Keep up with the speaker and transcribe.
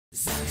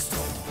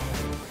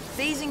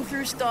phasing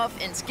through stuff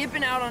and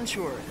skipping out on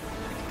shore.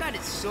 God,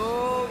 it's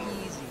so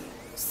easy.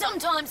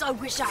 Sometimes I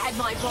wish I had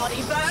my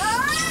body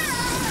back.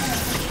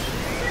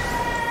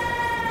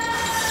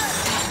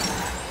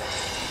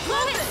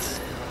 Clovis!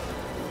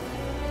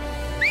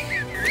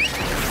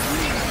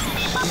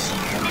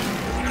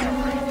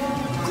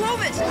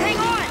 Clovis, hang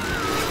on!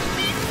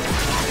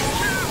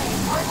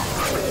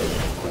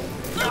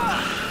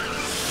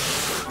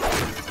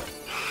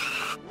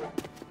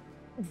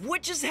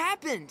 What just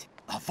happened?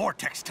 A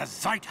vortex to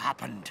ZITE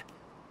happened.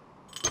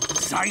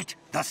 ZITE,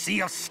 the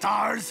Sea of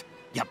Stars?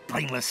 You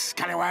brainless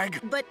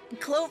scallywag. But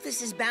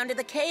Clovis is bound to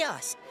the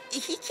chaos.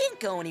 He can't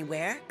go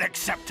anywhere.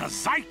 Except to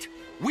ZITE.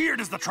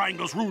 Weird as the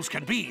Triangle's rules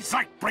can be,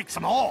 ZITE breaks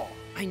them all.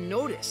 I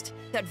noticed.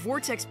 That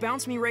vortex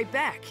bounced me right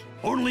back.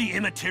 Only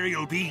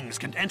immaterial beings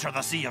can enter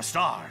the Sea of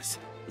Stars.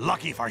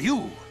 Lucky for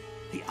you,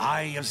 the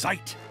Eye of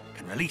ZITE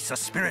can release a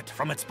spirit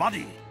from its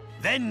body.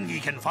 Then ye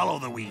can follow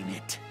the wee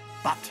nit.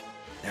 But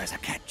there's a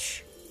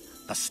catch.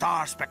 The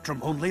star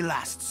spectrum only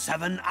lasts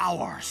 7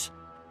 hours.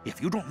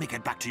 If you don't make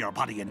it back to your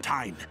body in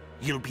time,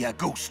 you'll be a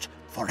ghost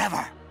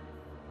forever.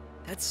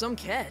 That's some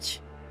catch.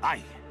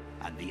 Aye,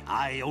 and the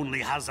Eye only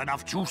has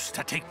enough juice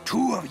to take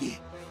 2 of ye.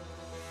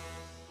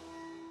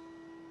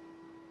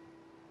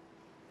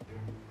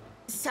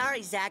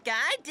 Sorry, Zach.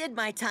 I did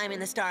my time in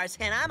the stars,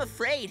 and I'm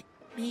afraid,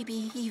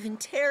 maybe even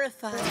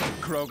terrified.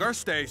 Kroger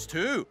stays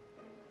too.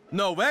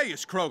 No way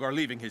is Kroger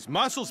leaving his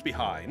muscles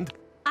behind.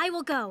 I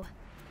will go.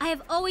 I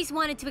have always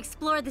wanted to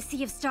explore the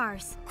Sea of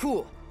Stars.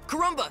 Cool.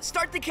 Karumba,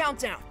 start the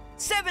countdown.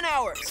 7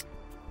 hours.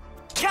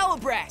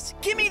 Calibras,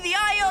 give me the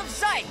Eye of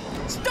ZITE.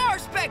 Star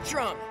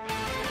Spectrum.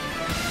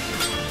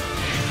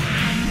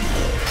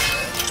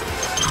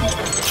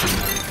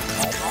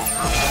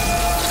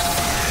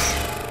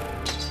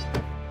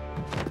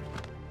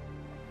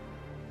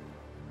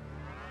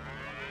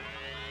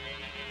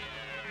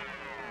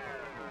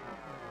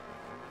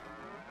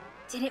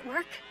 Did it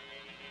work?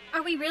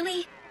 Are we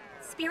really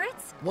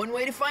spirits? One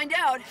way to find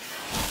out.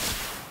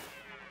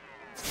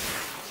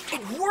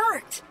 It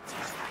worked!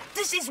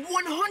 This is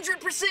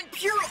 100%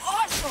 pure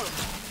awesome!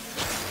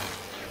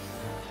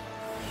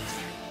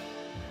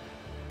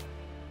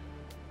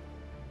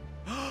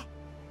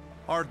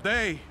 Are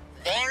they?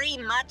 Very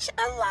much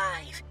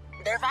alive.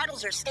 Their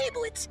vitals are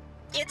stable.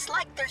 It's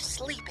like they're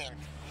sleeping.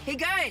 Hey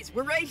guys,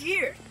 we're right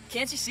here.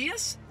 Can't you see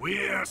us?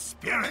 We're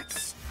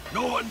spirits.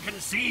 No one can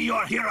see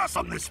or hear us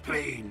on this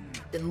plane.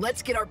 Then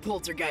let's get our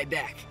poltergeist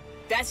back.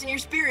 Fasten your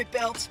spirit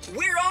belts.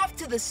 We're off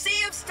to the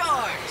Sea of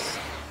Stars.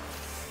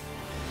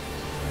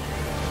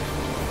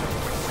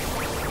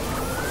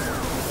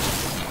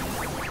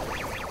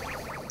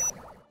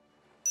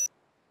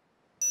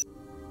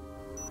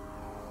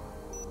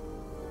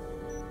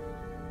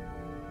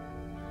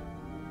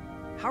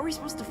 How are we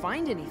supposed to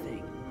find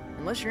anything?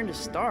 Unless you're into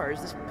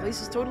stars, this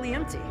place is totally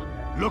empty.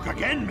 Look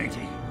again,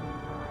 matey.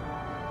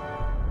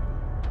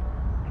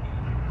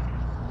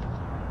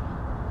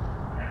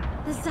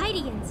 The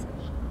ZITEans.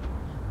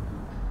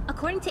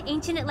 According to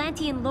ancient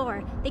Atlantean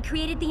lore, they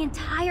created the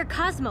entire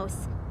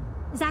cosmos.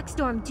 Zak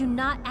Storm, do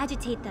not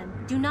agitate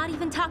them. Do not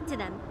even talk to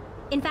them.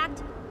 In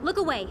fact, look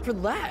away.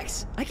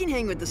 Relax. I can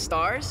hang with the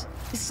stars.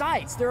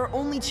 Besides, they're our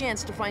only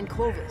chance to find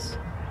Clovis.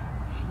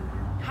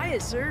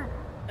 Hiya, sir.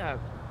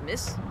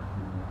 Miss?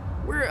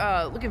 We're,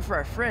 looking for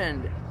our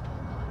friend.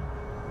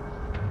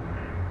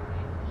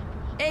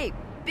 Hey,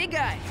 big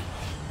guy!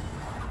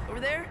 Over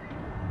there?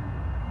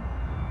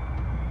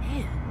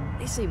 Man,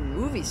 they say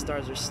movie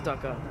stars are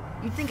stuck up.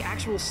 You'd think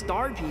actual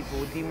star people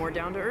would be more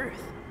down to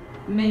earth.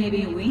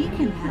 Maybe we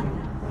can help.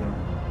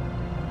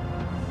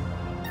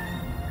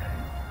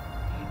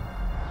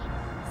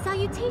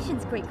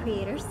 Salutations, great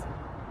creators.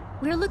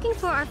 We're looking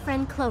for our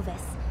friend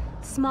Clovis.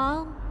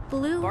 Small,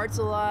 blue... Bart's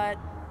a lot.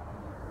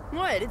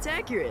 What? It's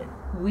accurate.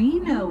 We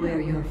know where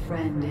your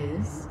friend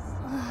is.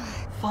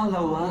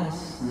 Follow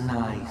us,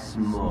 nice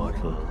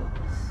mortals.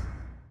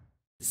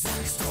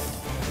 Zak Storm.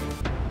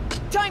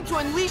 Time to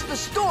unleash the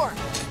storm!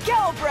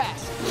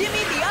 Calibras, give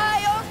me the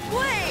Eye of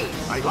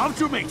Blaze! I'd love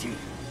to, matey,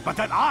 but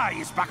that eye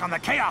is back on the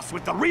chaos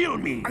with the real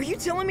me. Are you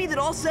telling me that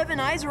all 7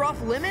 eyes are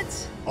off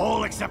limits?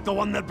 All except the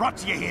one that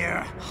brought you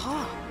here.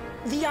 Huh.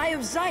 The Eye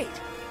of ZITE.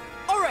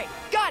 All right,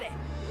 got it.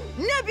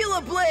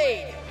 Nebula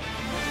Blade!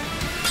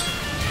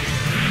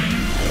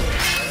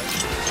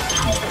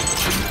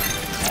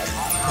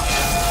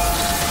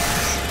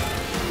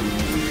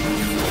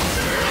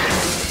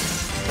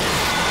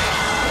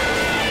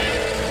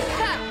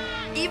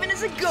 Ha! Even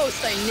as a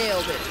ghost, I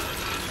nailed it.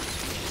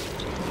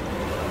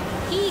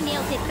 He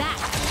nailed it back.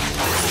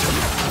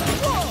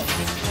 Whoa!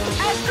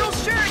 Astral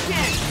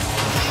Shuriken!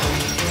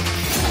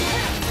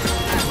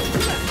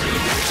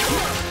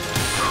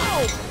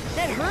 Ow!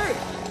 That hurt.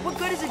 What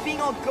good is it being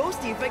all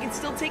ghosty if I can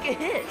still take a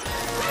hit?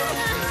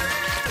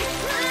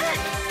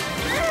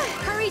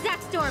 Hurry,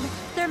 Zak Storm.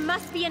 There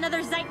must be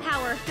another ZITE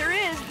power. There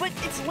is, but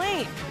it's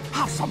lame.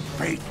 Have some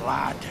faith,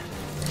 lad.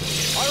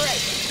 All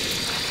right.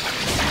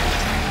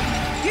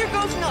 Here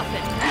goes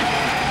nothing.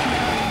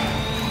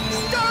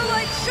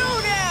 Starlight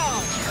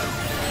Showdown!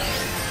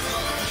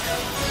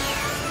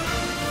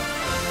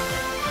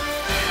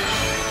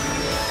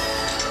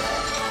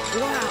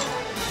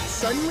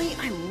 Suddenly,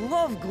 I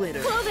love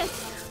glitter.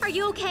 Clovis, are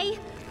you okay?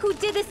 Who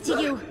did this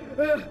to you?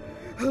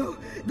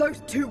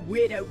 Those two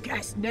weirdo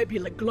gas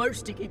nebula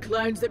glow-sticky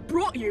clones that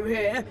brought you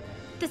here.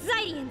 The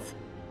ZITEians.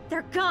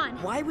 They're gone.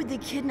 Why would they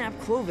kidnap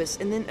Clovis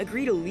and then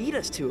agree to lead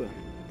us to him?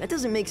 That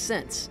doesn't make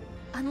sense.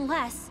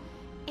 Unless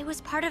it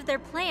was part of their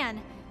plan.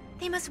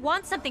 They must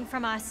want something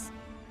from us.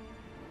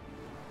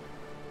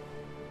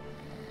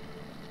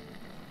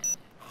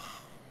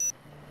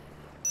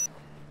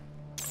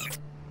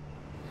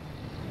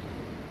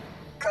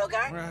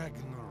 Kroger?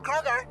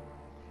 Kroger?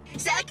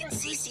 Zak and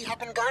Cece have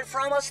been gone for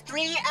almost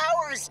 3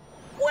 hours.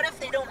 What if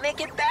they don't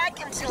make it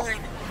back in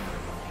time?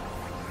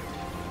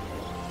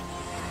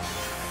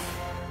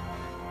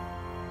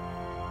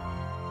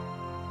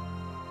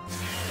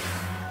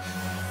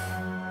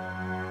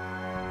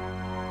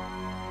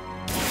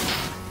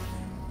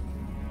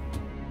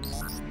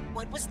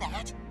 What was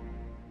that?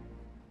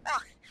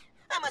 Oh,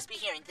 I must be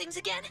hearing things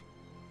again.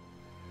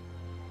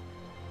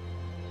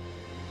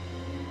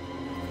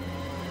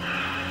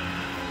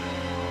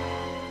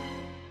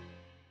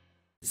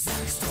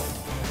 Zak Storm.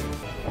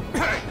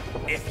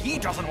 If he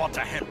doesn't want to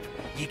help,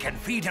 ye can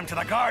feed him to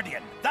the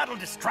Guardian. That'll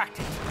distract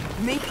him.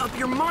 Make up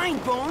your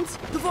mind, Bones.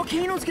 The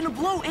volcano's gonna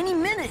blow any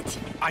minute.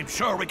 I'm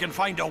sure we can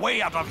find a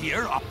way out of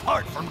here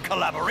apart from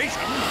collaboration.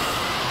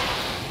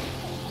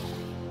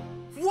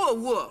 Whoa,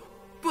 whoa.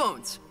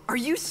 Bones, are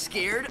you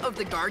scared of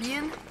the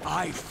Guardian?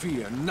 I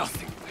fear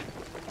nothing.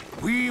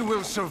 We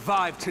will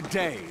survive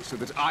today so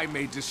that I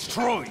may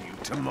destroy you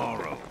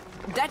tomorrow.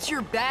 That's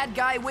your bad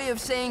guy way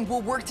of saying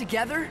we'll work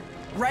together,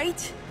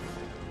 right?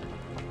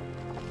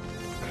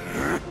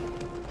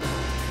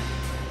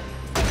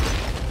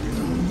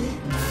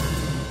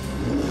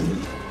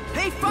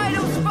 Hey,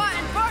 Fido, Spot,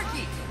 and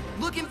Barky!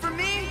 Looking for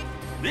me?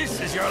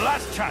 This is your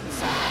last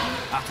chance.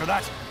 After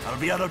that, I'll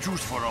be out of juice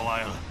for a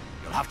while.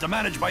 You'll have to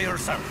manage by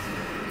yourself,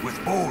 with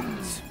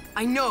Bones.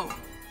 I know.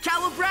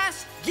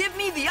 Calibras, give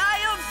me the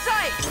Eye of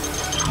Sight!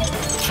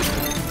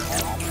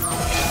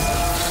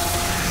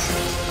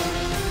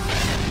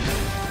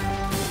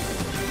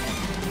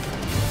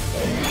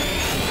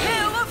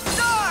 Hail of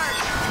Stars!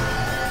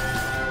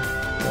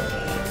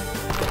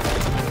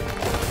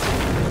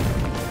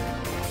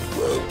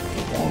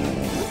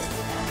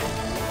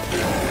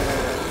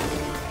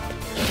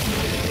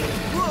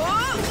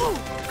 Whoa!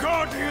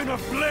 Guardian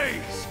of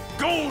Blaze!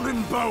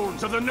 Golden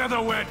Bones of the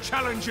Netherware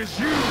challenges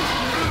you!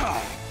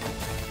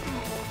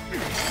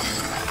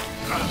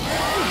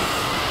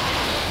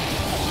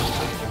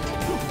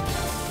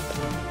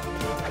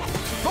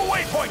 The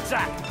waypoint,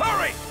 Zak!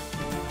 Hurry!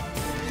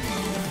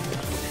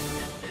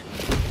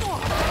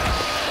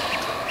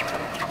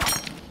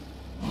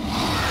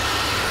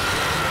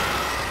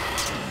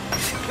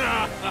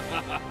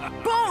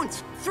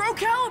 Bones, throw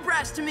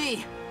Calibras to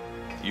me!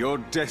 Your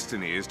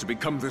destiny is to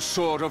become the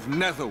Sword of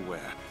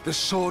Netherware, the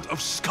Sword of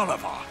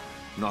Skullivar,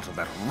 not of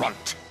that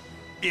runt.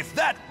 If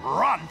that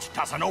runt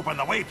doesn't open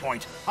the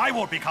waypoint, I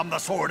won't become the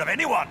sword of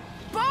anyone.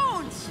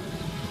 Bones!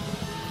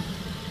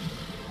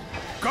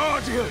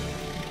 Guardian,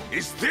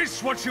 is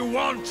this what you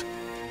want?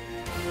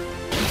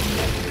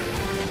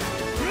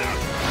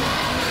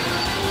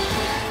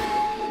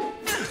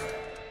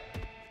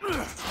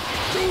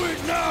 Do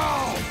it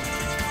now!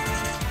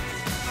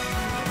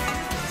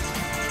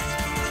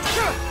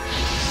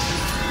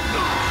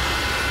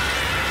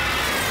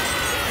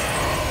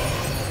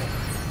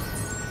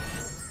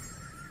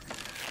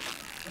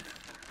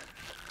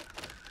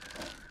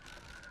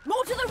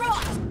 More to the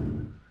right!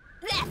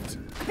 Left!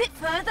 A bit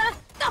further!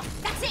 Oh,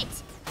 that's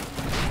it!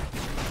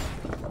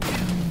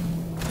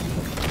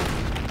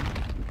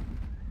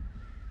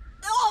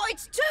 Oh,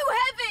 it's too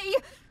heavy!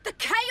 The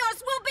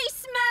chaos will be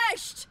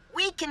smashed!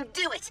 We can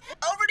do it!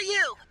 Over to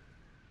you!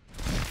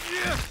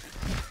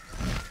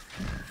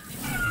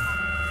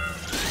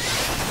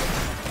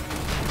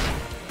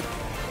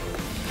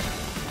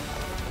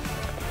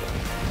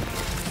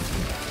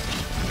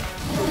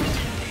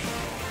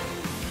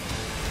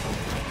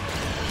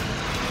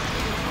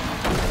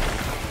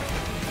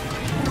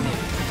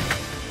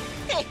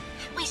 Hey,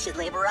 we should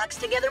labor rocks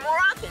together more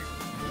often.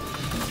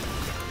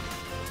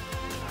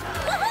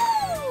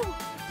 Woohoo!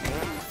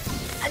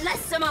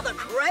 Unless some other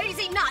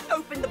crazy nut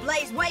opened the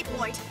Blaze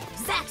waypoint,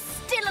 Zak's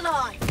still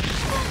alive!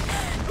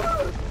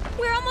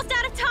 We're almost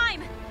out of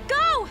time!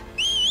 Go!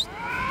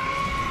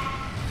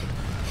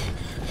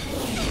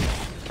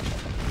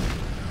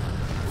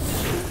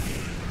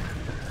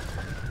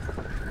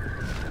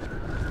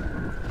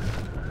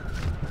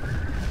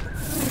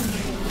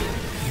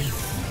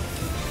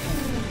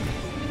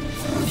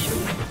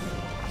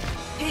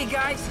 Hey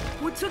guys,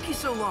 what took you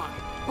so long?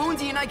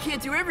 Bonesy and I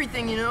can't do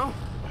everything, you know?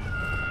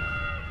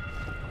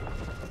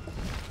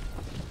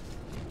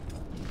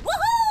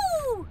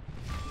 Woohoo!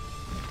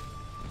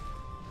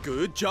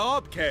 Good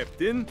job,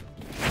 Captain.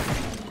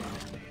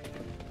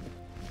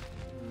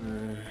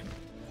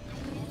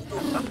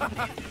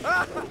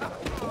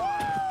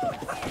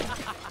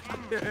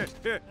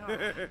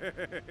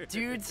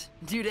 Dudes,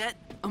 dudette,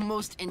 a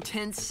most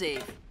intense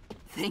save.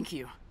 Thank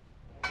you.